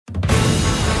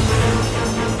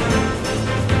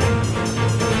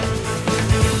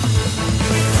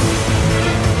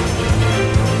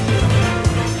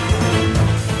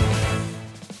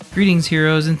Greetings,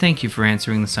 heroes, and thank you for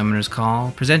answering the Summoner's Call.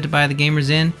 Presented by The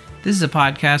Gamers Inn, this is a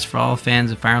podcast for all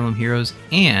fans of Fire Emblem Heroes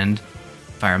and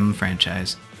Fire Emblem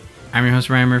franchise. I'm your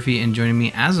host, Ryan Murphy, and joining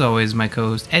me, as always, my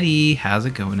co-host, Eddie. How's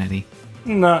it going, Eddie?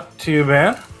 Not too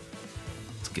bad.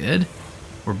 It's good.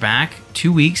 We're back.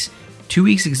 2 weeks. 2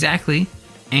 weeks exactly.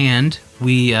 And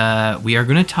we are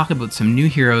going to talk about some new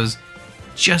heroes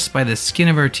just by the skin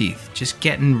of our teeth. Just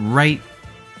getting right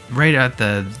at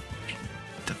the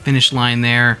finish line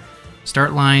there.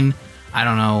 Start line, I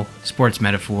don't know, sports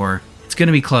metaphor. It's going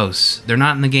to be close. They're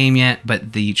not in the game yet,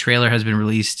 but the trailer has been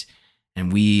released,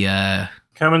 and we...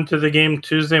 Coming to the game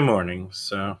Tuesday morning,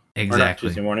 so... Exactly. Or not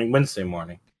Tuesday morning, Wednesday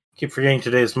morning. Keep forgetting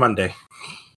today's Monday.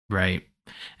 Right.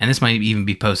 And this might even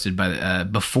be posted by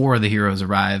before the heroes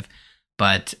arrive,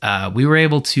 but we were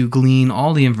able to glean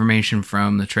all the information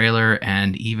from the trailer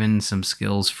and even some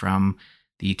skills from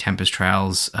the Tempest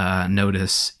Trials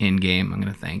notice in-game. I'm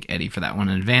going to thank Eddie for that one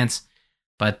in advance.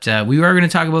 But we are going to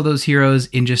talk about those heroes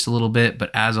in just a little bit, but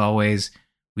as always,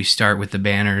 we start with the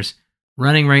banners.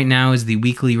 Running right now is the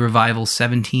weekly Revival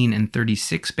 17 and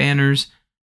 36 banners.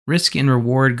 Risk and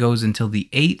Reward goes until the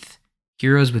 8th.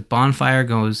 Heroes with Bonfire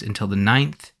goes until the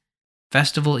 9th.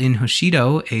 Festival in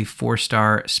Hoshido, a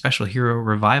 4-star Special Hero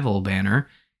Revival banner,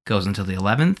 goes until the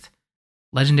 11th.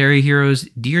 Legendary Heroes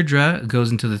Deirdre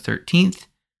goes until the 13th.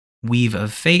 Weave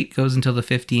of Fate goes until the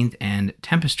 15th, and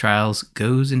Tempest Trials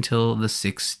goes until the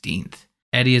 16th.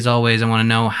 Eddie, as always, I want to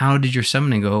know, how did your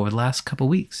summoning go over the last couple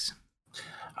weeks?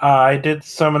 I did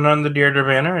summon on the Deirdre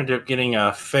banner. I ended up getting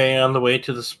a Fae on the way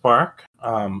to the Spark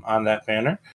on that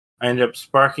banner. I ended up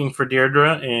sparking for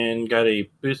Deirdre and got a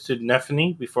boosted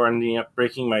Nephany before ending up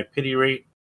breaking my pity rate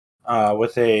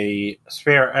with a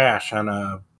spare Ash on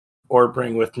a orb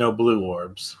ring with no blue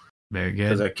orbs. Very good.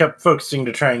 Because I kept focusing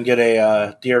to try and get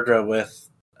a Deirdre with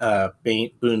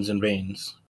boons and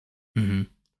banes. Mm-hmm.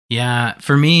 Yeah,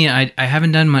 for me, I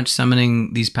haven't done much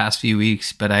summoning these past few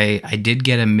weeks, but I did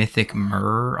get a Mythic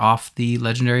Myrrh off the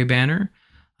Legendary banner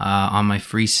on my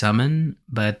free summon.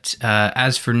 But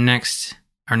as for our next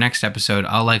episode,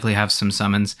 I'll likely have some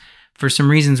summons for some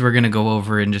reasons we're going to go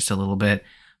over in just a little bit.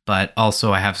 But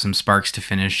also I have some sparks to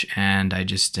finish, and I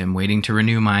just am waiting to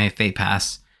renew my Fate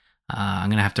Pass. I'm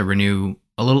going to have to renew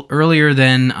a little earlier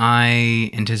than I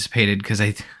anticipated because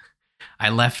I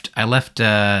left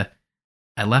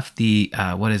the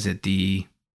what is it, the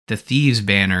Thieves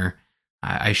banner.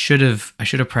 I should have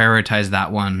prioritized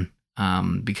that one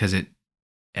because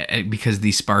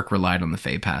the spark relied on the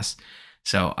Fate Pass.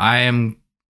 So I am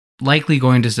likely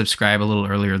going to subscribe a little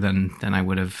earlier than I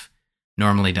would have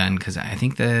normally done, because I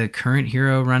think the current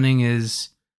hero running is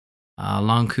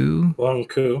Lon'qu.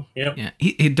 Lon'qu, yep. Yeah,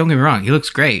 he don't get me wrong, he looks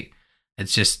great.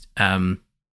 It's just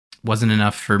wasn't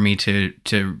enough for me to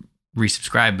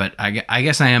resubscribe, but I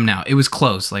guess I am now. It was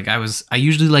close. Like I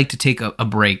usually like to take a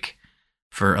break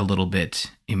for a little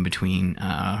bit in between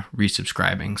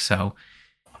resubscribing. So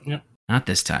yep. Not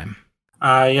this time.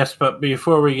 Yes, but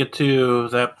before we get to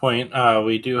that point,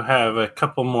 we do have a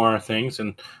couple more things,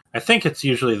 and I think it's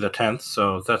usually the 10th,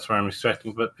 so that's what I'm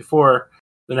expecting. But before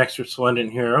the next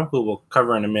Resplendent Hero, who we'll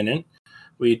cover in a minute,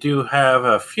 we do have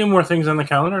a few more things on the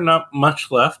calendar. Not much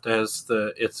left as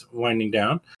it's winding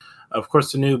down. Of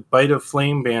course, the new Bite of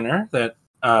Flame banner that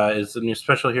is the new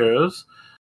Special Heroes,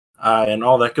 and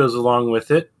all that goes along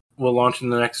with it will launch in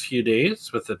the next few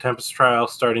days, with the Tempest Trial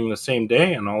starting the same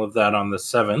day, and all of that on the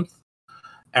 7th.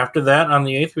 After that, on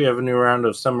the 8th, we have a new round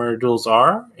of Summer Duels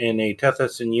R in a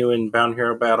Tethys and Ewan Bound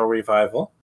Hero Battle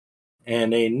Revival,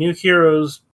 and a new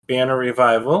Heroes banner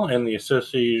revival and the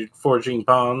associated Forging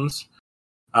Bonds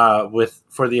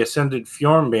for the Ascended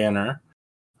Fjorm banner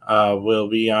will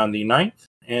be on the 9th,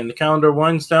 and the calendar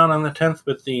winds down on the 10th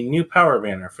with the new Power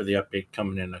banner for the update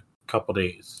coming in a couple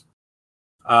days.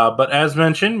 But as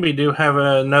mentioned, we do have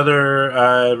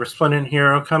another Resplendent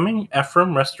Hero coming,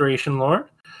 Ephraim, Restoration Lord.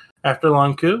 After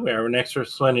Lon'qu, we have our next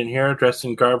Resplendent Hero dressed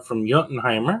in garb from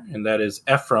Jotunheimer, and that is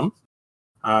Ephraim.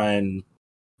 And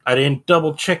I didn't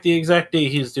double check the exact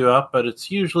date he's due up, but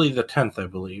it's usually the 10th, I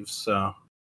believe. So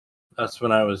that's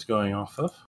when I was going off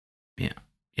of.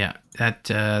 Yeah,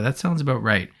 that sounds about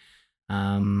right.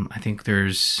 I think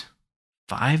there's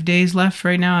 5 days left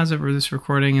right now as of this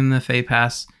recording in the Fate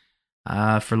Pass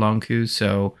for Lon'qu.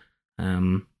 So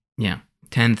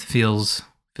 10th feels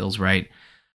right.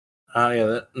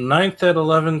 The 9th at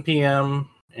 11 p.m.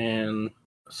 And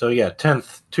so,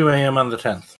 10th, 2 a.m. on the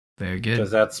 10th. Very good.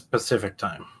 Because that's Pacific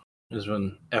time, is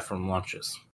when Ephraim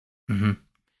launches. Mm-hmm.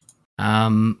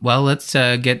 Well, let's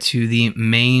get to the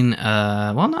main,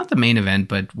 not the main event,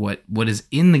 but what is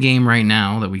in the game right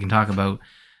now that we can talk about,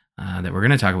 that we're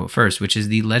going to talk about first, which is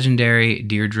the Legendary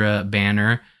Deirdre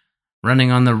banner.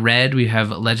 Running on the red, we have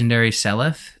legendary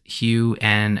Seleth, Hugh,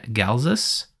 and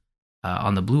Galzus.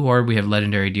 On the blue orb, we have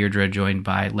legendary Deirdre joined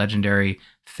by legendary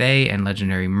Faye and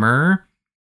legendary Myrrh.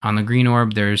 On the green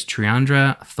orb, there's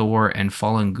Triandra, Thor, and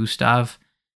Fallen Gustav.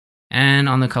 And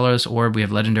on the colorless orb, we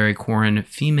have legendary Corrin,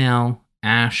 female,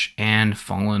 Ash, and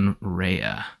Fallen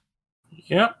Rhea.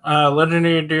 Yep,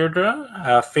 legendary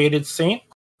Deirdre, Fated Saint.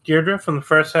 Deirdre from the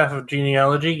first half of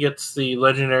Genealogy gets the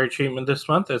legendary treatment this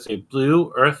month as a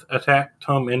blue Earth Attack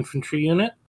Tome Infantry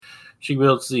unit. She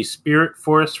wields the Spirit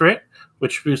Forest Writ,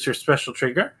 which boosts her special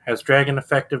trigger, has dragon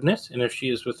effectiveness, and if she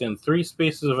is within 3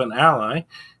 spaces of an ally,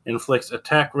 inflicts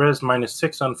attack res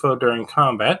 -6 on foe during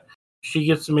combat. She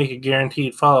gets to make a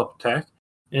guaranteed follow-up attack,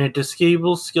 and it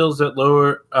disables skills that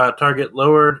target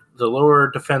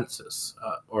lower defenses,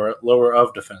 or lower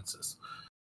of defenses.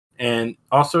 And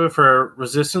also, if her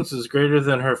resistance is greater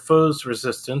than her foe's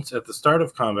resistance at the start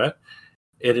of combat,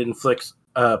 it inflicts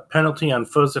a penalty on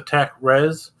foe's attack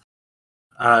res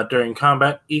during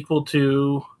combat equal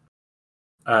to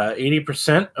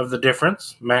 80% of the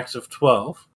difference, max of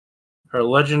 12. Her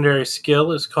legendary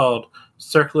skill is called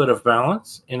Circlet of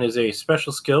Balance and is a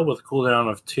special skill with a cooldown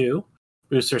of 2. It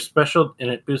boosts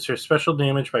her special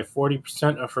damage by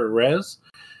 40% of her res,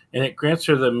 and it grants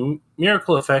her the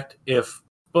miracle effect if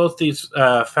both these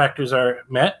factors are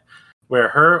met, where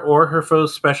her or her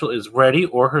foe's special is ready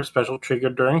or her special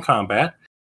triggered during combat,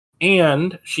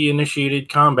 and she initiated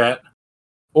combat,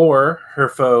 or her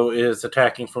foe is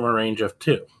attacking from a range of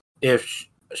 2.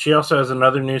 She also has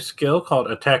another new skill called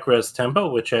Attack Res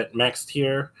Tempo, which at max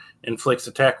tier inflicts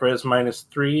attack res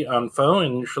 -3 on foe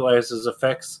and neutralizes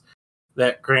effects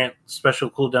that grant special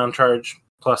cooldown charge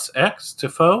plus X to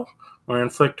foe, or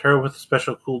inflict her with a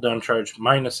special cooldown charge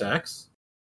 -X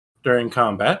during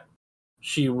combat.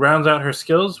 She rounds out her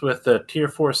skills with the Tier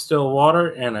 4 Still Water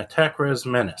and Attack Res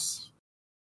Menace.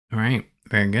 All right,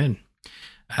 very good.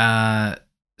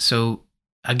 So,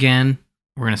 again,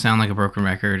 we're going to sound like a broken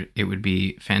record. It would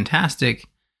be fantastic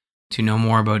to know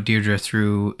more about Deirdre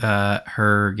through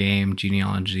her game,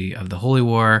 Genealogy of the Holy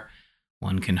War.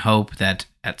 One can hope that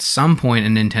at some point a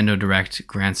Nintendo Direct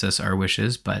grants us our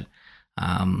wishes, but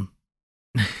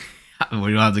we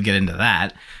don't have to get into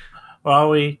that.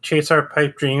 Well, we chase our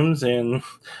pipe dreams and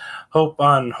hope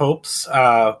on hopes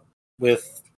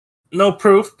with no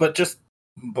proof, but just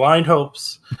blind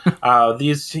hopes.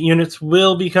 These units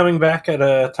will be coming back at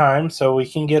a time, so we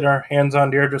can get our hands on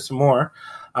Deirdre some more.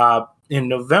 In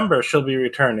November, she'll be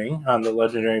returning on the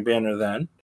Legendary Banner then.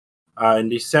 In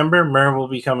December, Myrrh will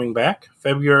be coming back.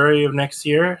 February of next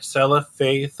year, Seleth,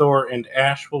 Faye, Thor, and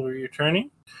Ash will be returning.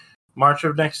 March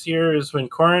of next year is when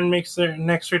Corrin makes their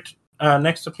next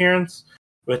appearance,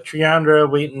 with Triandra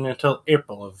waiting until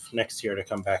April of next year to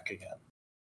come back again.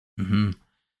 Mm-hmm.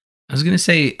 I was going to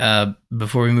say,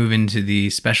 before we move into the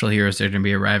special heroes that are going to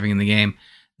be arriving in the game,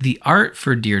 the art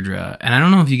for Deirdre, and I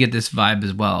don't know if you get this vibe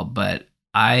as well, but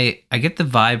I get the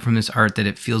vibe from this art that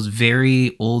it feels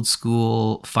very old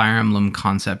school Fire Emblem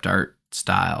concept art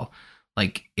style.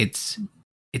 Like it's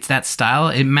that style.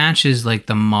 It matches like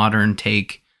the modern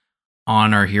take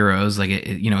on our heroes. Like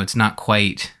it's not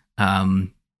quite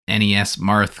NES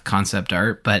Marth concept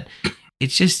art, but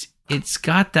it's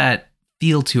got that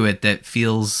feel to it that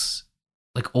feels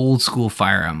like old school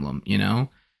Fire Emblem, Okay.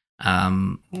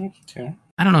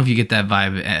 I don't know if you get that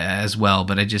vibe as well,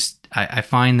 but I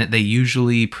find that they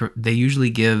usually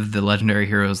give the legendary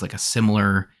heroes like a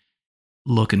similar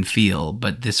look and feel,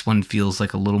 but this one feels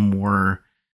like a little more,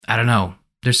 I don't know.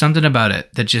 There's something about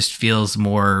it that just feels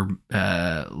more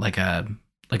like a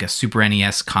Super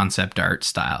NES concept art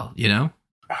style,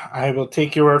 I will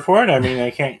take your word for it. I mean, I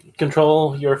can't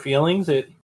control your feelings.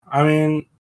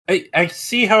 I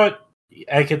see how it.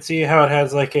 I could see how it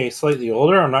has like a slightly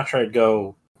older. I'm not sure I'd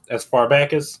go as far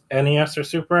back as NES or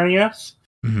Super NES.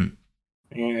 Mm-hmm.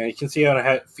 And I can see how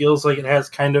it feels like it has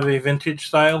kind of a vintage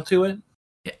style to it.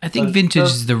 I think vintage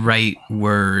is the right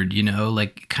word.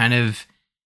 Like kind of,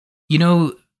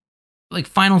 like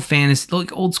Final Fantasy,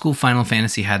 like old school Final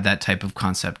Fantasy had that type of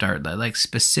concept art, that like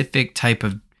specific type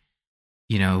of,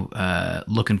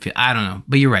 look and feel. I don't know,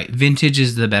 but you're right. Vintage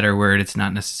is the better word. It's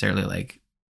not necessarily like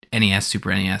NES,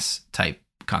 Super NES type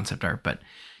concept art, but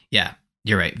yeah,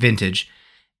 you're right. Vintage.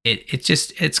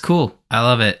 It's cool. I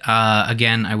love it.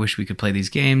 Again, I wish we could play these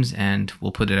games, and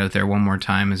we'll put it out there one more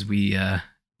time as we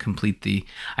complete the.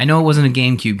 I know it wasn't a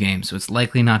GameCube game, so it's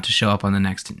likely not to show up on the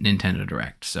next Nintendo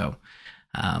Direct. So,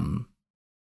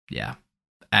 yeah.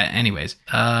 Anyways,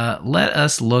 let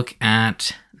us look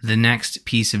at the next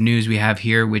piece of news we have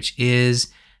here, which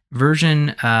is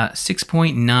version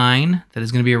 6.9 that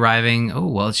is going to be arriving. Oh,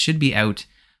 well, it should be out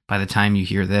by the time you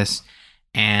hear this.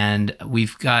 And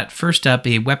we've got first up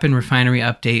a weapon refinery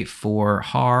update for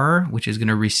Har, which is going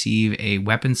to receive a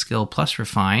weapon skill plus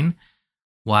refine,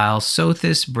 while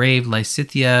Sothis, Brave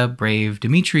Lysithea, Brave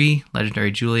Dimitri,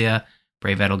 Legendary Julia,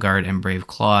 Brave Edelgard, and Brave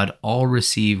Claude all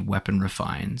receive weapon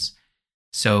refines.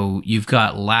 So you've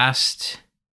got 2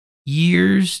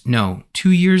 years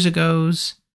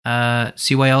ago's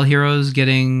CYL heroes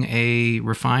getting a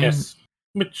refine. Yes,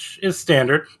 which is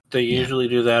standard. They usually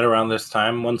do that around this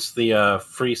time. Once the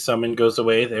free summon goes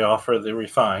away, they offer the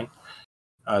refine,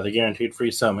 the guaranteed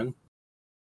free summon.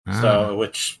 So,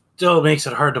 which still makes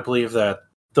it hard to believe that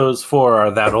those 4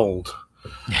 are that old.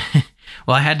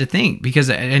 Well, I had to think because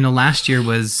I know last year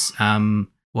was,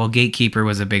 Gatekeeper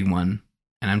was a big one.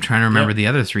 And I'm trying to remember the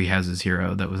other 3 houses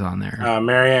hero that was on there.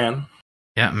 Marianne.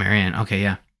 Yeah, Marianne. Okay,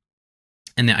 yeah.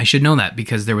 And I should know that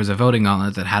because there was a voting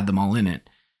gauntlet that had them all in it.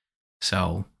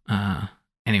 So,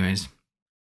 anyways.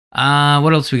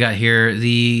 What else we got here?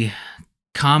 The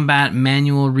combat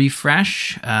manual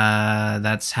refresh.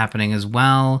 That's happening as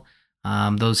well.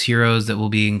 Those heroes that will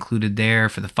be included there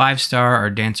for the 5-star are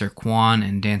Dancer Quan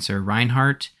and Dancer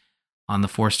Reinhardt. On the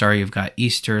 4-star, you've got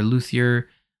Easter Luthier,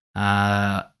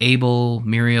 Abel,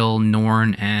 Muriel,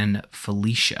 Norn, and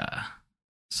Felicia.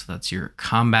 So that's your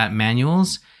combat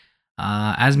manuals.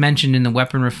 As mentioned in the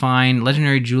Weapon Refine,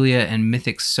 Legendary Julia and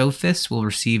Mythic Sophis will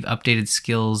receive updated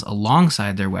skills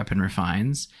alongside their Weapon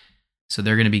Refines. So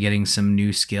they're going to be getting some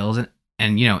new skills.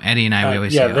 And you know, Eddie and I, we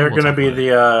always say... Yeah, they're going to be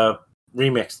the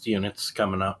remixed units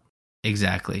coming up.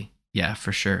 Exactly. Yeah,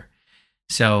 for sure.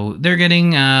 So they're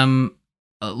getting...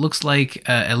 looks like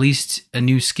at least a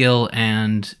new skill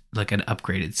and like an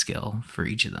upgraded skill for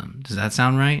each of them. Does that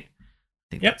sound right?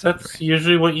 Yep, that's right.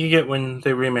 Usually what you get when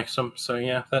they remix them. So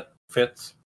yeah, that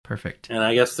fits. Perfect. And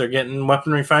I guess they're getting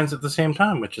weapon refines at the same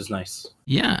time, which is nice.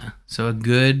 Yeah, so a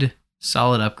good,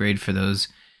 solid upgrade for those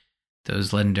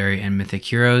legendary and mythic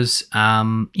heroes.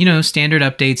 Standard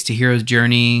updates to Hero's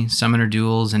Journey, Summoner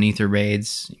Duels, and Ether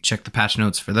Raids. Check the patch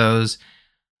notes for those.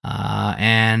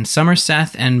 And Summer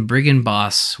Seth and Brigand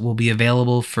Boss will be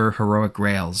available for Heroic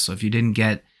Rails. So if you didn't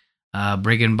get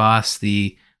Brigand Boss,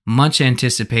 the much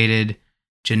anticipated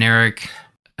generic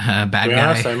bad guy.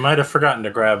 Honest, I might have forgotten to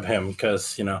grab him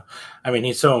because,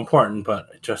 he's so important, but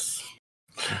it just...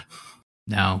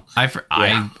 No, I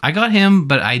got him,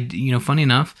 but funny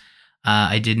enough,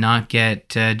 I did not get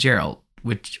Geralt,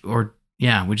 which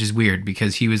is weird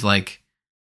because he was like,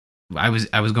 I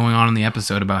was going on in the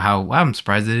episode about how, wow, I'm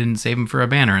surprised they didn't save him for a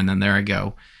banner, and then there I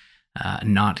go,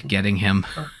 not getting him.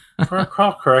 If I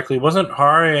recall correctly, wasn't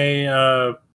Har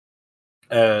a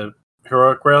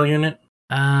Heroic Rail unit?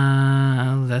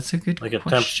 That's a good question. Like a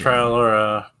Temp Trial or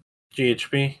a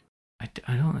GHB? I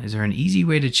don't. Is there an easy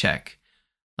way to check?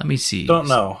 Let me see. Don't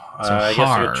know. So I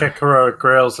guess you could check Heroic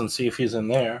Rails and see if he's in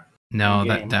there. No,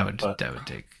 that would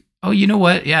take. Oh, you know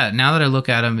what? Yeah, now that I look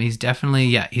at him, he's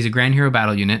definitely he's a Grand Hero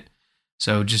Battle unit.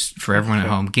 So just for everyone at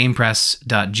home,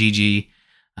 gamepress.gg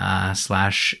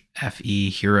 /FE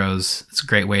Heroes. It's a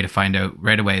great way to find out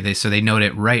right away. They note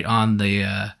it right on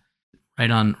the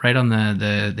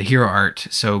the hero art.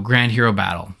 So Grand Hero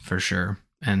Battle for sure.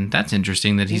 And that's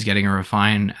interesting that he's getting a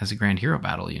refine as a Grand Hero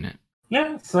Battle unit.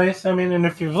 Yeah, it's nice. I mean, and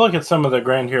if you look at some of the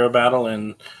Grand Hero Battle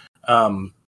and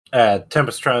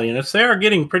Tempest Trial units, they are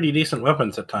getting pretty decent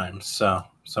weapons at times. So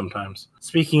sometimes.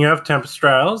 Speaking of Tempest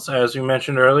Trials, as we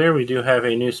mentioned earlier, we do have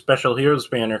a new Special Heroes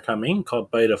banner coming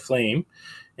called Bite of Flame,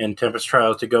 and Tempest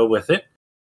Trials to go with it.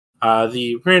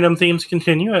 The random themes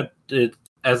continue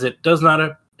as it does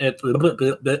not.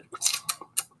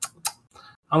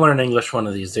 I'll learn English one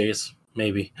of these days,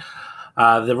 maybe.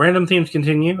 The random themes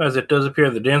continue as it does appear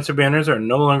the Dancer banners are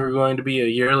no longer going to be a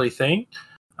yearly thing.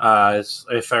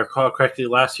 If I recall correctly,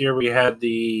 last year we had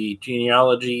the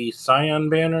Genealogy Scion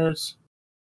banners.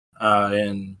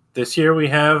 And this year we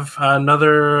have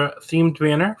another themed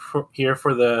banner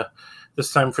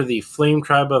this time for the Flame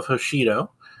Tribe of Hoshido,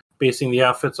 basing the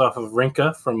outfits off of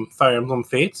Rinka from Fire Emblem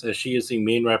Fates, as she is the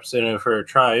main representative of her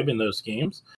tribe in those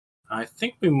games. I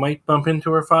think we might bump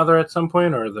into her father at some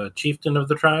point, or the chieftain of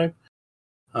the tribe,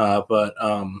 but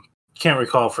can't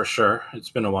recall for sure.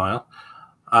 It's been a while.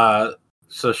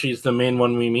 So she's the main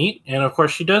one we meet, and of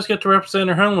course she does get to represent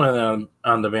her homeland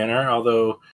on the banner,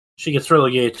 although she gets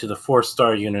relegated to the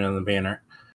 4-star unit on the banner,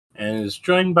 and is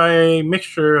joined by a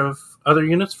mixture of other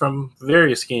units from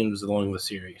various games along the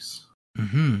series.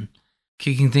 Mm-hmm.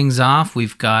 Kicking things off,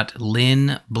 we've got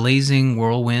Lyn Blazing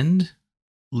Whirlwind.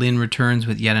 Lyn returns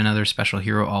with yet another special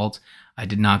hero alt. I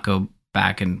did not go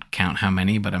back and count how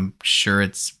many, but I'm sure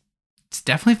it's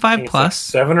definitely 5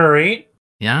 plus. Like 7 or 8?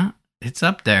 Yeah, it's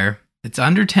up there. It's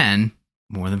under 10,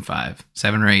 more than 5.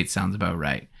 7 or 8 sounds about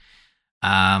right.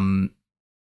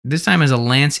 This time as a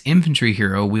Lance infantry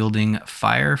hero wielding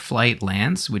Fire Flight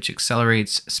Lance, which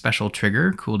accelerates special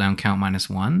trigger, cooldown count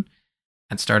 -1.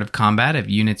 At start of combat, if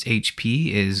unit's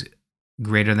HP is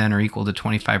greater than or equal to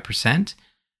 25%,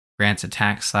 grants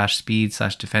attack /speed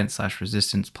 /defense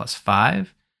 /resistance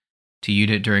 +5 to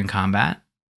unit during combat.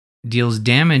 Deals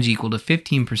damage equal to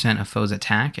 15% of foe's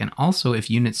attack, and also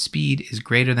if unit speed is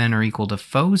greater than or equal to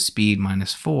foe's speed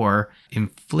 -4,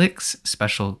 inflicts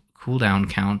special cooldown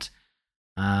count.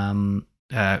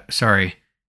 Sorry,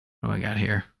 what do I got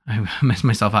here? I messed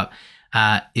myself up.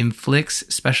 Inflicts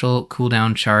special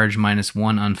cooldown charge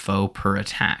 -1 on foe per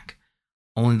attack.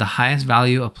 Only the highest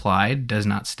value applied does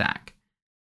not stack.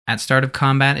 At start of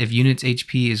combat, if unit's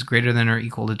HP is greater than or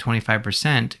equal to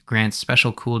 25%, grants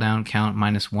special cooldown count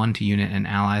 -1 to unit and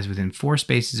allies within 4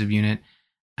 spaces of unit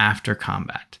after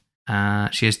combat.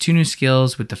 She has 2 new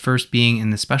skills, with the first being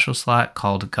in the special slot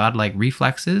called Godlike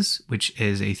Reflexes, which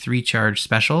is a 3-charge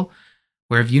special,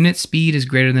 where if unit speed is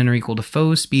greater than or equal to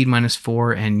foe's speed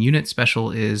 -4 and unit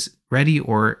special is ready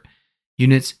or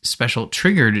unit's special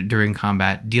triggered during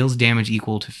combat, deals damage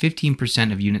equal to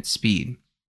 15% of unit speed.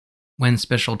 When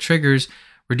special triggers,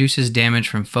 reduces damage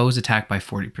from foe's attack by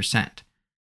 40%.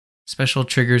 Special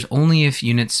triggers only if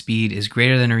unit speed is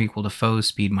greater than or equal to foe's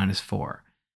speed -4.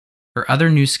 Her other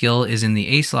new skill is in the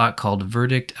A slot called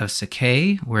Verdict of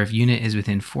Sakai, where if unit is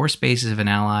within 4 spaces of an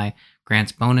ally,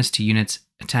 grants bonus to unit's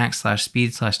attack /speed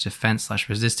 /defense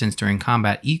 /resistance during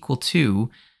combat equal to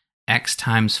X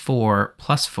times 4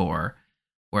 plus 4,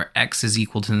 where X is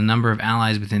equal to the number of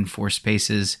allies within 4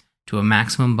 spaces to a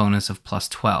maximum bonus of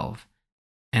 +12.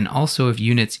 And also if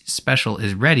unit's special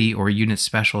is ready or unit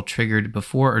special triggered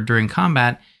before or during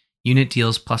combat, unit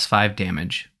deals +5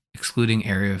 damage, excluding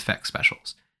area effect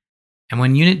specials. And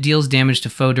when unit deals damage to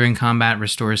foe during combat,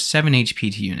 restores 7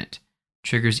 HP to unit.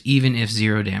 Triggers even if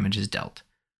 0 damage is dealt.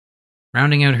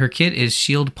 Rounding out her kit is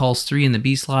Shield Pulse 3 in the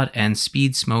B slot and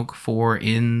Speed Smoke 4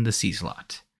 in the C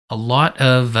slot. A lot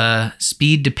of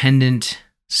speed-dependent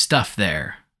stuff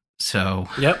there. So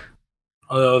Yep.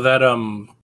 Although that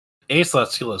A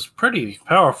slot skill is pretty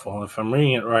powerful. If I'm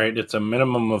reading it right, it's a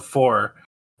minimum of 4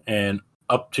 and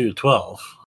up to 12.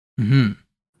 Mm-hmm.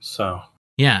 So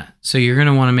yeah, so you're going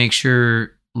to want to make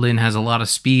sure Lynn has a lot of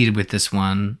speed with this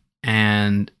one,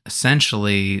 and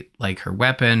essentially, like, her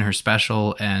weapon, her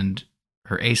special, and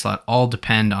her A slot all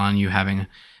depend on you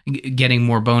getting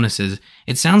more bonuses.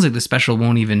 It sounds like the special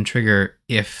won't even trigger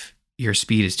if your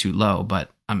speed is too low, but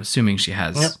I'm assuming she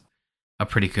has a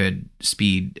pretty good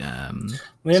speed.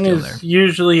 Lynn is there.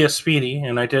 Usually a speedy,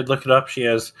 and I did look it up. She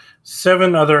has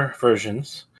 7 other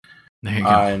versions. There you go.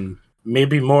 And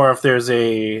maybe more if there's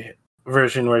a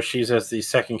version where she's as the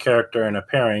second character in a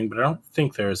pairing, but I don't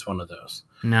think there is one of those.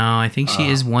 No, I think she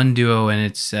is one duo, and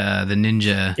it's the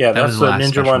ninja. Yeah, that's the ninja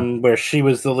special one where she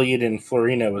was the lead and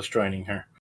Florina was joining her.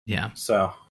 Yeah.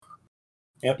 So,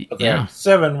 yep. But there are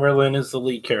 7 where Lynn is the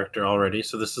lead character already,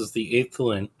 so this is the 8th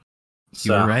Lynn.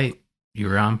 So, you were right. You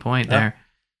were on point there.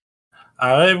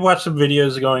 I watched some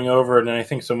videos going over it, and I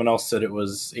think someone else said it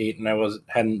was 8, and I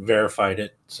hadn't verified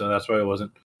it, so that's why I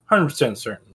wasn't 100%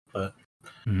 certain. But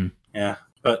yeah.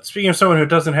 But speaking of someone who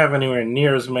doesn't have anywhere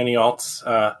near as many alts,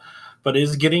 but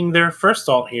is getting their first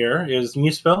alt here, is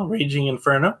Muspel, Raging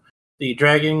Inferno. The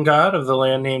dragon god of the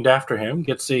land named after him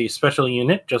gets a special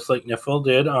unit, just like Niffle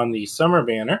did on the Summer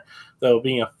Banner. Though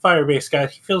being a fire-based guy,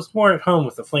 he feels more at home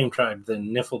with the Flame Tribe than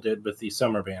Niffle did with the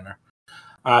Summer Banner.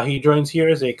 He joins here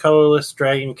as a colorless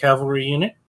dragon cavalry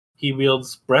unit. He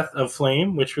wields Breath of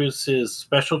Flame, which was his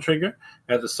special trigger.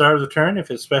 At the start of the turn, if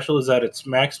his special is at its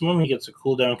maximum, he gets a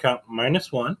cooldown count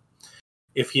 -1.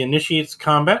 If he initiates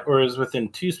combat or is within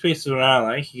 2 spaces of an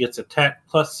ally, he gets attack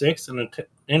 +6 and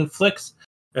inflicts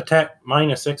attack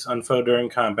 -6 on foe during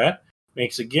combat,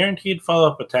 makes a guaranteed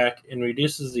follow-up attack, and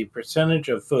reduces the percentage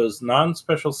of foes'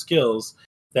 non-special skills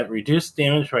that reduce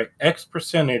damage by X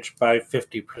percentage by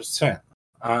 50%.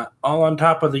 All on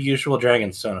top of the usual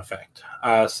Dragonstone effect.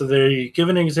 So they give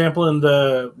an example in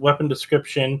the weapon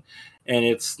description, and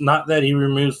it's not that he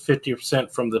removes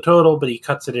 50% from the total, but he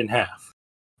cuts it in half.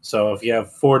 So if you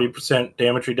have 40%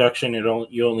 damage reduction,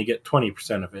 you only get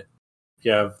 20% of it. If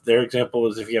you have, their example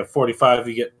is if you have 45,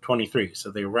 you get 23. So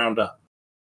they round up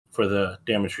for the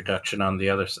damage reduction on the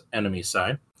other enemy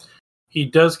side. He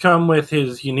does come with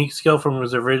his unique skill from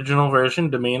his original version,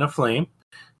 Domain of Flame.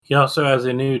 He also has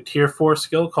a new Tier 4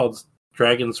 skill called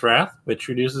Dragon's Wrath, which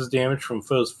reduces damage from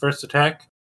foe's first attack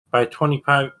by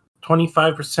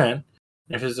 25%.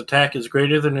 If his attack is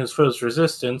greater than his foe's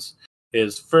resistance,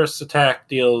 his first attack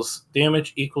deals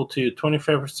damage equal to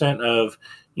 25% of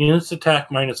unit's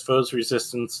attack minus foe's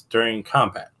resistance during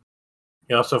combat.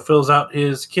 He also fills out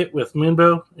his kit with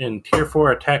Moonbow in Tier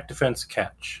 4 Attack Defense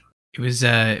Catch. It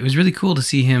was really cool to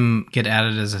see him get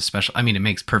added as a special. I mean, it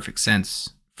makes perfect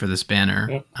sense for this banner.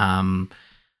 Yep.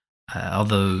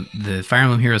 Although the Fire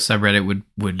Emblem Heroes subreddit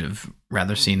would have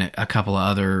rather seen a couple of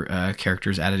other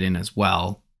characters added in as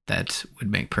well that would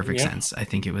make perfect sense. I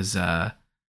think it was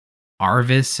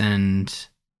Arvis and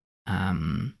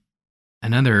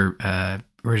another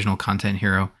original content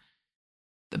hero.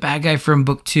 The bad guy from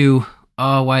book 2.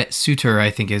 Oh, what? Suitor,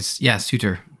 I think is. Yeah,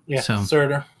 Suitor. Yeah, so,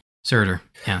 Surtur.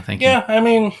 Yeah, thank you. Yeah, I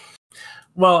mean,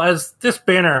 well, as this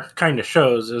banner kind of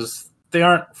shows, is they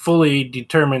aren't fully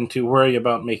determined to worry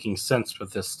about making sense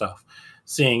with this stuff,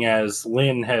 seeing as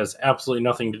Lyn has absolutely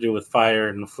nothing to do with fire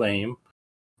and flame.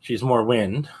 She's more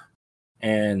wind.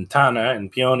 And Tana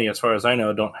and Peony, as far as I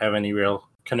know, don't have any real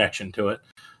connection to it.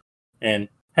 And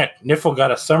heck, Niffle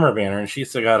got a summer banner and she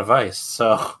still got a Vice,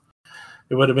 so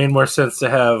it would have made more sense to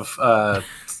have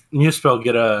Muspel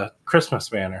get a Christmas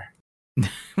banner.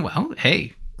 Well,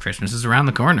 hey, Christmas is around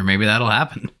the corner. Maybe that'll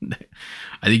happen.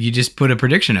 I think you just put a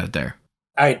prediction out there.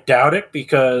 I doubt it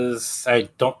because I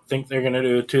don't think they're going to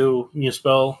do 2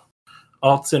 Muspel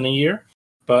alts in a year,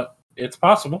 but it's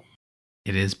possible.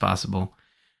 It is possible.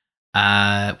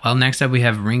 Well, next up we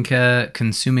have Rinka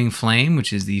Consuming Flame,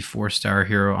 which is the 4-star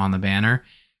hero on the banner.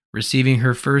 Receiving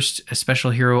her first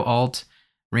special hero alt,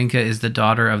 Rinka is the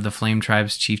daughter of the Flame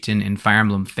Tribe's chieftain in Fire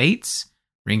Emblem Fates.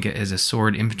 Rinka is a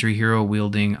sword infantry hero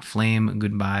wielding Flame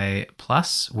Goodbye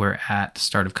Plus, where at the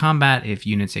start of combat, if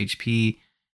unit's HP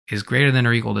is greater than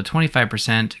or equal to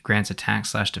 25%, grants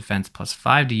attack/defense plus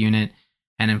 5 to unit,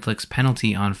 and inflicts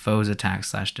penalty on foes'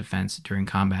 attack/defense during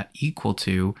combat equal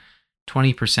to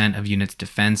 20% of unit's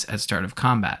defense at start of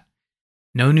combat.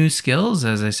 No new skills,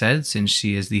 as I said, since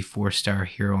she is the 4-star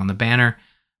hero on the banner,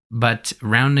 but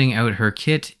rounding out her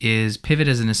kit is Pivot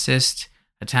as an assist,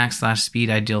 Attack/Speed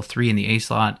Ideal 3 in the A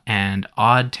slot, and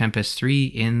Odd Tempest 3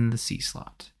 in the C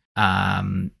slot.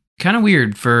 Kind of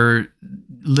weird for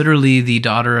literally the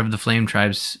daughter of the Flame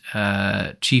Tribe's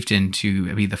chieftain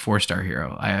to be the 4-star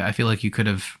hero. I feel like you could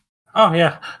have... Oh,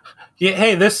 yeah.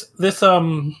 Hey, this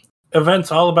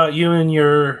event's all about you and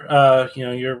your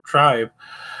your tribe.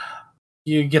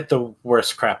 You get the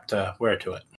worst crap to wear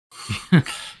to it.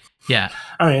 Yeah.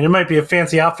 I mean, it might be a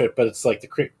fancy outfit, but it's like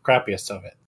the crappiest of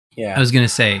it. Yeah. I was going to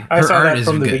say, I saw that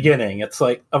from the beginning. It's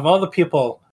like, of all the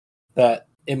people that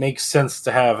it makes sense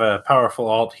to have a powerful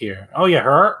alt here. Oh, yeah,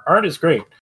 her art is great.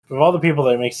 Of all the people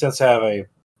that it makes sense to have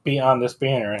be on this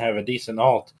banner and have a decent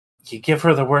alt, you give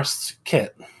her the worst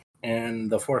kit and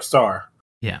the 4-star.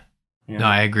 Yeah. No,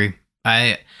 I agree.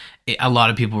 A lot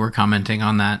of people were commenting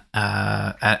on that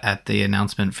at the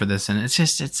announcement for this, and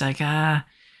it's like I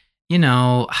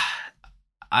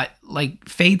like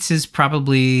Fates is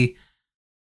probably.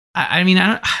 I mean,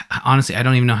 honestly, I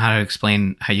don't even know how to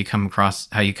explain how you come across,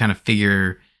 how you kind of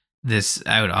figure this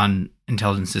out on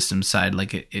Intelligent Systems side.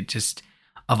 Like it just,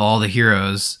 of all the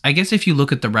heroes, I guess if you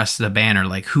look at the rest of the banner,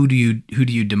 like who do you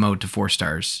demote to 4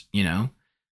 stars? You know,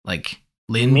 like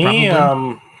Lyn. Me,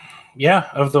 probably? Yeah,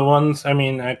 of the ones, I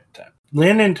mean,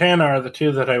 Lyn and Tana are the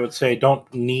 2 that I would say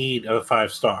don't need a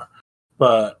 5-star.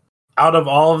 But out of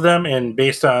all of them, and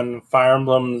based on Fire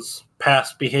Emblem's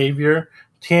past behavior,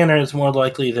 Tana is more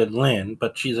likely than Lyn,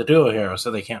 but she's a duo hero,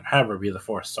 so they can't have her be the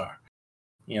 4-star.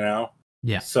 You know?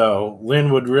 Yeah. So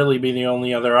Lyn would really be the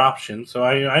only other option. So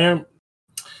I'm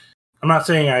not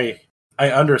saying I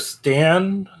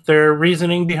understand their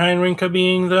reasoning behind Rinka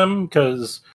being them,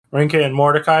 because Rinka and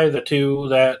Mordecai, the 2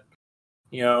 that,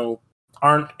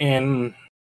 aren't in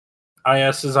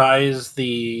IS's eyes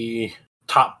the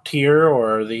top tier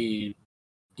or the,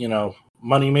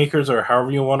 money makers or however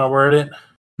you want to word it.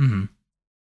 Mm-hmm.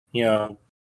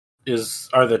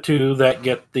 Are the 2 that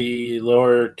get the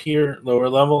lower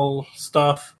level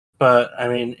stuff. But I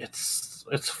mean, it's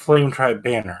Flame Tribe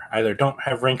banner. Either don't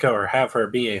have Rinka or have her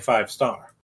be a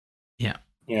 5-star. Yeah.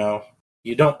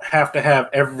 You don't have to have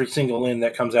every single Lyn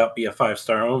that comes out be a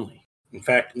 5-star only. In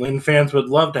fact, Lyn fans would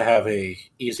love to have a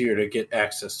easier to get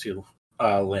access to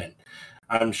Lyn.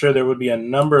 I'm sure there would be a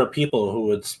number of people who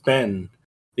would spend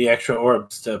the extra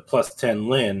orbs to plus 10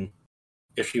 Lyn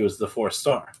if she was the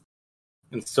 4-star.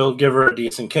 And still give her a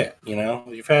decent kit,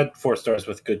 You've had 4-stars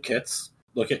with good kits.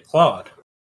 Look at Claude.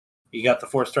 He got the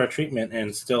 4-star treatment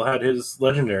and still had his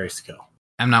legendary skill.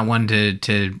 I'm not one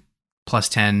to plus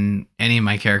 10 any of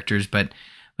my characters, but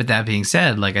with that being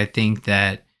said, like, I think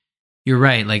that you're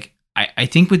right. Like, I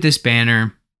think with this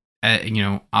banner,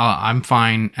 I'm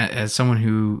fine as someone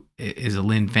who is a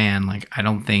Lyn fan. Like, I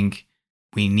don't think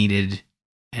we needed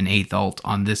an 8th alt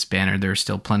on this banner. There's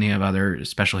still plenty of other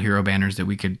special hero banners that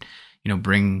we could,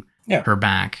 bring her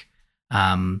back.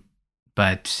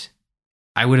 But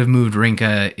I would have moved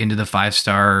Rinka into the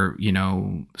 5-star,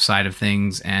 side of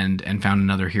things and found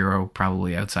another hero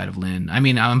probably outside of Lyn. I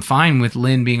mean, I'm fine with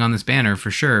Lyn being on this banner for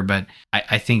sure, but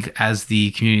I think as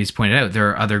the community has pointed out, there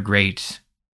are other great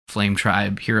Flame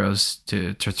Tribe heroes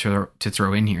to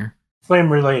throw in here.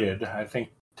 Flame related. I think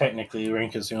technically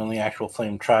Rinka is the only actual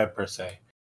Flame Tribe per se.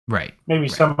 Right. Maybe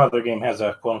some other game has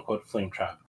a quote unquote Flame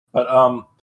Tribe.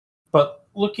 But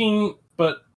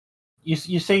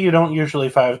you say you don't usually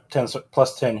 10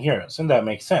 plus 10 heroes, and that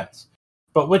makes sense.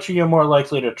 But which are you more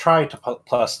likely to try to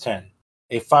plus 10?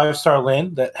 A 5-star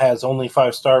Lyn that has only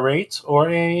 5-star rates, or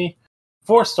a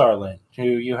 4-star Lyn who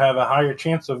you have a higher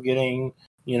chance of getting,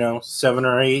 7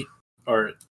 or 8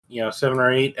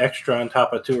 extra on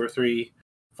top of 2 or 3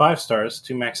 5-stars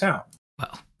to max out?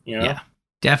 Well, yeah,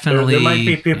 definitely. There might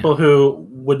be people who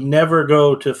would never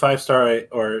go to 5-star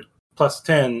or plus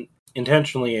 10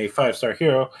 intentionally a 5-star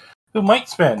hero, who might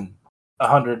spend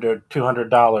 $100 or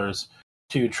 $200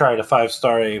 to try to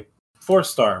 5-star a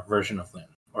 4-star version of Lyn,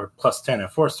 or plus 10 a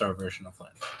 4-star version of Lyn.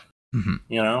 Mm-hmm.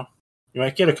 You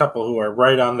might get a couple who are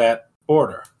right on that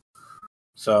border.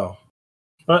 So,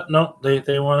 but no,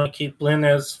 they want to keep Lyn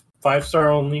as 5-star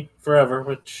only forever,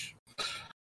 which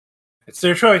it's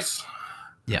their choice.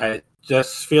 Yeah, I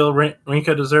just feel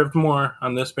Rinka deserved more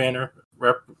on this banner,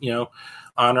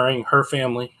 honoring her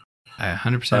family. I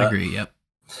 100% agree. Yep.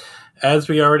 As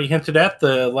we already hinted at,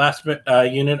 the last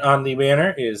unit on the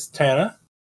banner is Tana,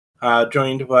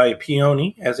 joined by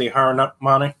Peony as a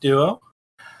harmonic duo.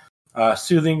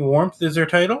 Soothing Warmth is their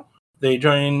title. They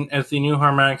join as the new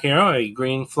harmonic hero, a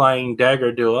green flying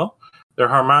dagger duo. Their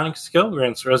harmonic skill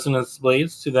grants resonance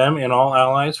blades to them and all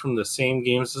allies from the same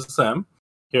games as them,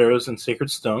 heroes and sacred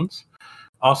stones.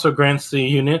 Also grants the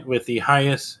unit with the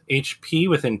highest HP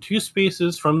within 2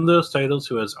 spaces from those titles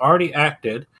who has already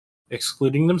acted,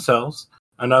 excluding themselves,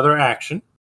 another action.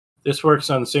 This works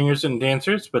on singers and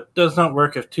dancers, but does not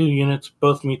work if 2 units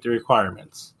both meet the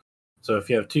requirements. So if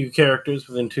you have 2 characters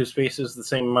within 2 spaces the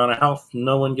same amount of health,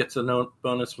 no one gets a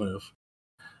bonus move.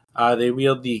 They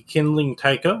wield the Kindling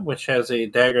Taika, which has a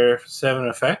Dagger 7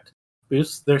 effect,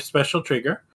 boosts their special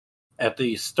trigger. At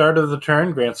the start of the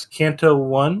turn, grants Canto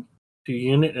 1 to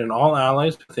unit and all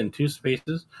allies within 2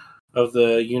 spaces of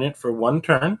the unit for 1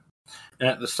 turn. And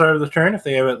at the start of the turn, if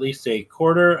they have at least a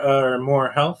quarter or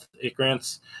more health, it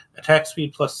grants attack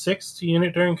speed plus 6 to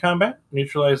unit during combat,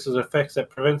 neutralizes effects that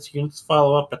prevents units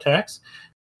follow-up attacks,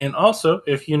 and also,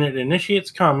 if unit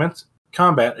initiates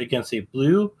combat against a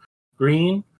blue,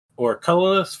 green, or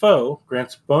colorless foe,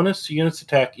 grants bonus to unit's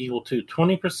attack equal to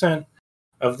 20%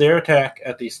 of their attack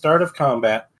at the start of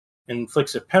combat, and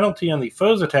inflicts a penalty on the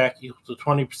foe's attack equal to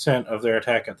 20% of their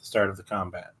attack at the start of the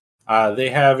combat. They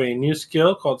have a new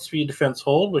skill called Speed Defense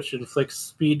Hold, which inflicts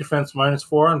speed defense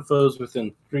 -4 on foes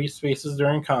within 3 spaces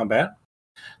during combat.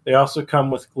 They also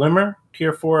come with Glimmer,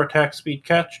 Tier 4 attack speed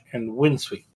catch, and Wind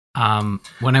Sweep.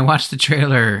 When I watched the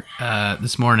trailer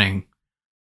this morning,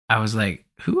 I was like,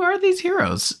 who are these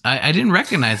heroes? I didn't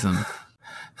recognize them.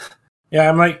 Yeah,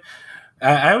 I'm like,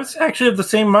 I was actually of the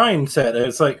same mindset.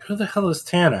 It's like, who the hell is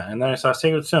Tana? And then I saw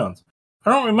Sacred Stones.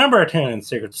 I don't remember a Tana in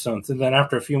Sacred Stones. And then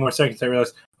after a few more seconds, I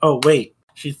realized, oh, wait,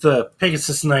 she's the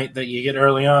Pegasus Knight that you get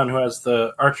early on who has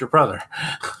the Archer brother.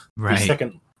 Right. The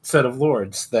second set of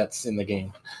lords that's in the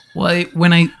game. Well,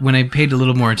 when I paid a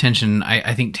little more attention,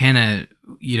 I think Tana,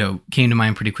 came to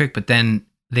mind pretty quick. But then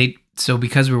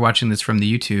because we're watching this from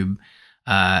the YouTube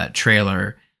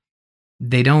trailer,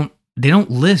 they don't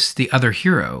list the other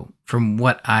hero from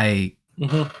what I...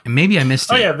 Mm-hmm. Maybe I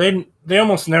missed it. Oh yeah, they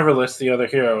almost never list the other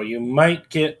hero. You might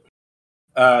get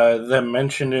them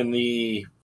mentioned in the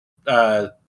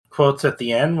quotes at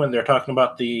the end when they're talking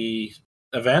about the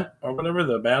event or whatever,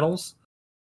 the battles.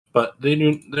 But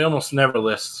they almost never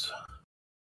list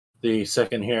the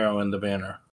second hero in the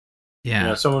banner.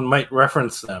 Yeah, someone might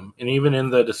reference them, and even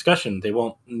in the discussion, they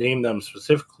won't name them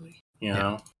specifically.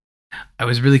 Yeah. I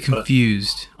was really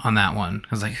confused on that one. I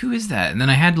was like, who is that? And then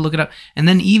I had to look it up. And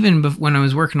then even when I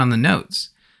was working on the notes,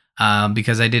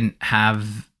 because I didn't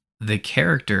have the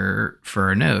character for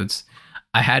our notes,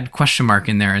 I had question mark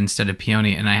in there instead of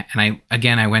Peony. And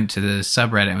I went to the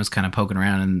subreddit and was kind of poking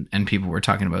around, and people were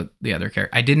talking about the other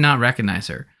character. I did not recognize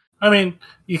her. I mean,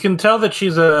 you can tell that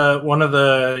she's one of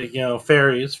the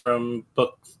fairies from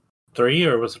book 3,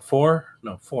 or was it 4?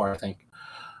 No, 4, I think.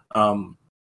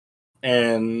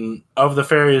 And of the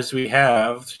fairies we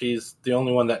have, she's the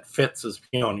only one that fits as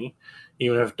Peony,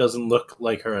 even if it doesn't look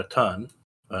like her a ton.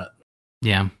 But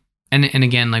yeah, and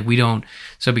again, like we don't.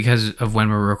 So because of when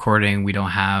we're recording, we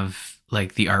don't have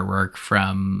like the artwork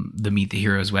from the Meet the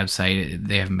Heroes website.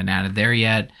 They haven't been added there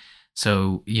yet.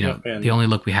 So, Yep, and the only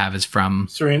look we have is from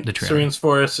the trailer. Serene's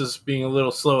Forest is being a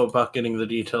little slow about getting the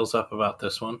details up about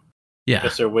this one. Yeah. I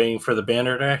guess they're waiting for the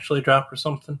banner to actually drop or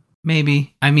something.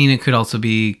 Maybe. I mean, it could also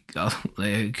be,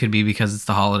 it could be because it's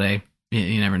the holiday.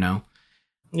 You never know.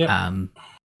 Yeah.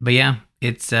 But yeah,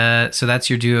 it's, so that's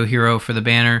your duo hero for the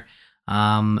banner.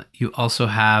 You also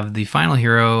have the final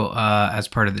hero, as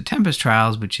part of the Tempest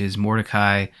Trials, which is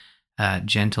Mordecai,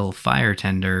 Gentle Fire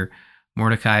Tender.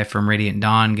 Mordecai from Radiant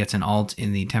Dawn gets an alt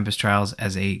in the Tempest Trials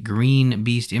as a green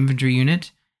beast infantry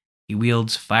unit. He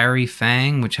wields Fiery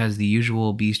Fang, which has the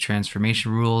usual beast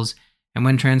transformation rules, and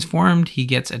when transformed, he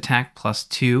gets attack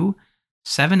 +2,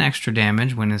 7 extra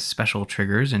damage when his special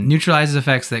triggers, and neutralizes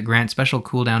effects that grant special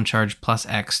cooldown charge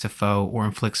 +X to foe or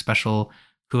inflict special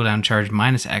cooldown charge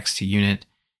 -X to unit.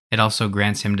 It also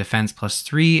grants him defense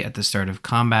 +3 at the start of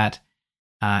combat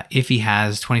if he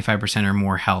has 25% or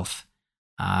more health.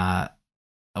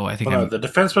 The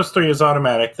defense +3 is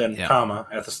automatic, then comma,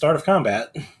 at the start of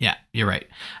combat. Yeah, you're right.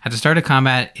 At the start of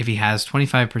combat, if he has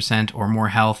 25% or more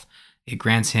health, it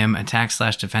grants him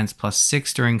attack/defense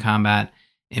 +6 during combat,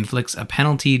 inflicts a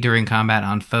penalty during combat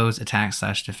on foe's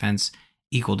attack/defense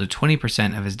equal to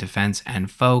 20% of his defense, and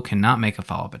foe cannot make a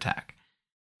follow-up attack.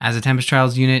 As a Tempest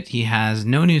Trials unit, he has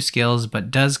no new skills,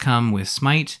 but does come with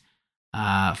Smite,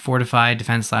 Fortified,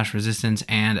 Defense/Resistance,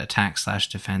 and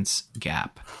Attack/Defense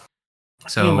Gap.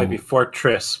 So it might be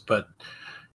Fortress, but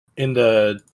in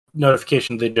the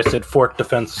notification they just said Fort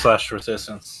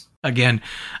Defense/Resistance. Again,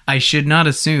 I should not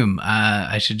assume.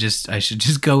 I should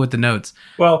just go with the notes.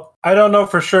 Well, I don't know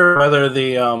for sure whether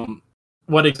the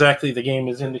what exactly the game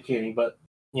is indicating, but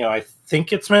I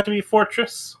think it's meant to be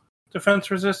Fortress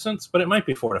Defense Resistance, but it might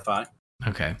be Fortify.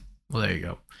 Okay, well there you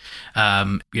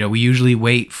go. We usually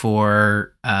wait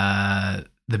for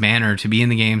the banner to be in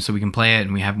the game so we can play it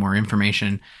and we have more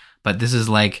information. But this is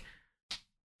like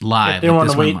live. They don't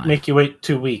want to make you wait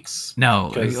 2 weeks. No,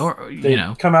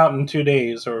 they come out in 2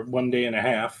 days or 1 day and a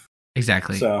half.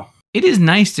 Exactly. So it is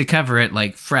nice to cover it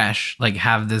like fresh, like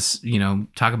have this,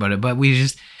 talk about it. But we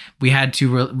had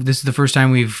to. This is the first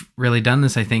time we've really done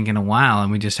this, I think, in a while,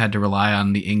 and we just had to rely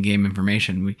on the in-game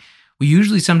information. We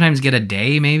usually sometimes get a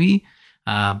day, maybe,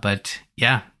 but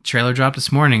yeah, trailer dropped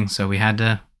this morning, so we had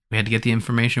to get the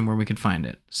information where we could find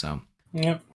it. So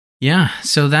yep. Yeah,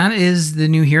 so that is the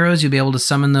new heroes. You'll be able to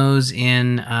summon those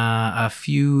in a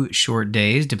few short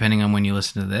days, depending on when you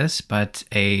listen to this. But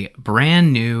a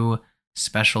brand new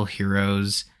special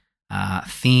heroes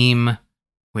theme,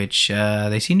 which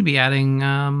they seem to be adding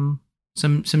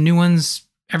some new ones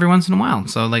every once in a while.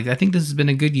 So I think this has been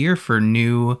a good year for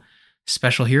new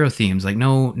special hero themes. Like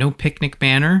no picnic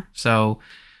banner, so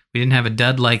we didn't have a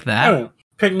dud like that.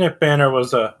 Picnic banner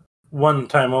was a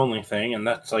one-time only thing, and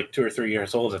that's 2 or 3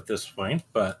 years old at this point.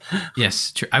 But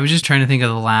yes, true. I was just trying to think of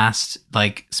the last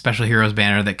special heroes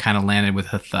banner that kind of landed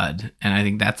with a thud, and I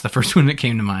think that's the first one that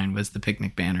came to mind was the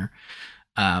picnic banner.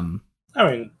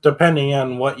 Depending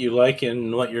on what you like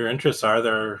and what your interests are,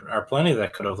 there are plenty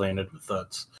that could have landed with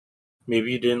thuds.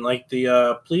 Maybe you didn't like the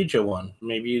Plegia one.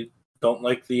 Maybe you don't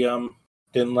like didn't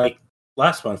like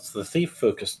last month's the thief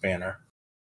focused banner.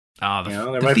 Oh,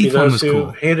 there might be those who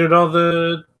hated all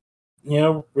the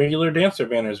regular dancer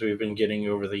banners we've been getting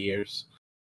over the years,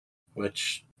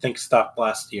 which I think stopped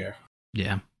last year.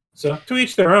 Yeah. So to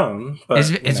each their own.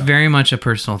 But, it's very much a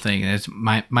personal thing. It's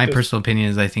my personal opinion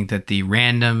is I think that the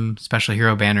random special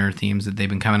hero banner themes that they've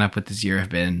been coming up with this year have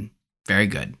been very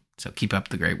good. So keep up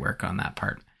the great work on that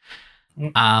part.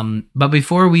 But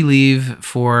before we leave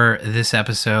for this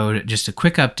episode, just a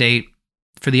quick update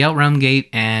for the Outrealm Gate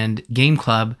and Game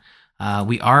Club.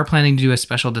 We are planning to do a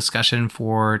special discussion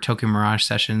for Tokyo Mirage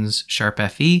Sessions Sharp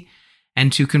FE,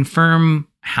 and to confirm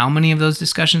how many of those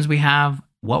discussions we have,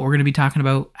 what we're going to be talking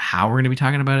about, how we're going to be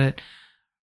talking about it,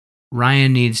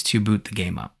 Ryan needs to boot the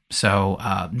game up. So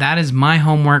that is my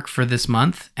homework for this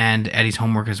month, and Eddie's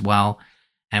homework as well.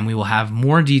 And we will have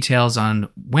more details on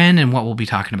when and what we'll be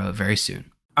talking about very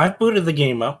soon. I've booted the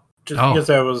game up just because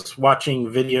I was watching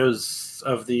videos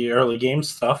of the early game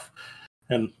stuff,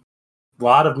 and a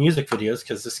lot of music videos,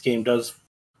 because this game does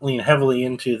lean heavily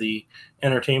into the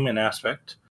entertainment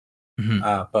aspect.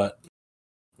 Mm-hmm. But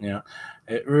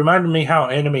it reminded me how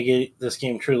anime this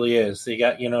game truly is. They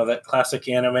got that classic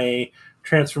anime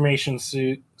transformation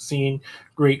scene,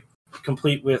 great,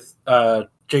 complete with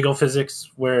jiggle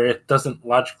physics where it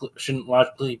shouldn't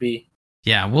logically be.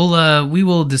 Yeah, we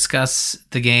will discuss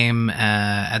the game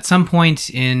at some point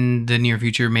in the near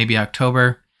future, maybe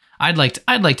October. I'd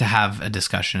like to have a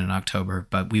discussion in October,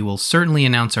 but we will certainly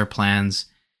announce our plans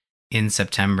in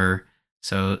September.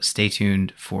 So stay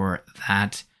tuned for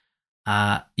that.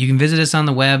 You can visit us on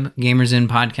the web,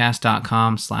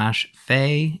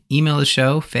 gamersinpodcast.com/Faye. Email the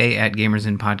show,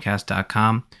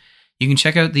 faye@gamersinpodcast.com. You can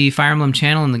check out the Fire Emblem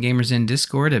channel in the Gamers In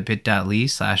Discord at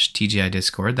bit.ly/TGI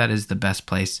Discord. That is the best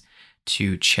place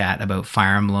to chat about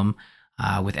Fire Emblem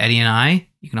with Eddie and I.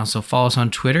 You can also follow us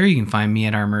on Twitter. You can find me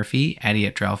at rmurphy, Eddie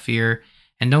at Dralfear,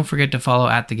 and don't forget to follow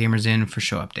at the Gamers In for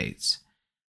show updates.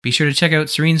 Be sure to check out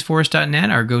serenesforest.net,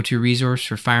 our go-to resource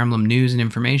for Fire Emblem news and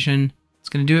information. It's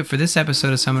going to do it for this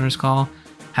episode of Summoner's Call.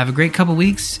 Have a great couple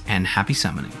weeks, and happy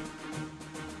summoning.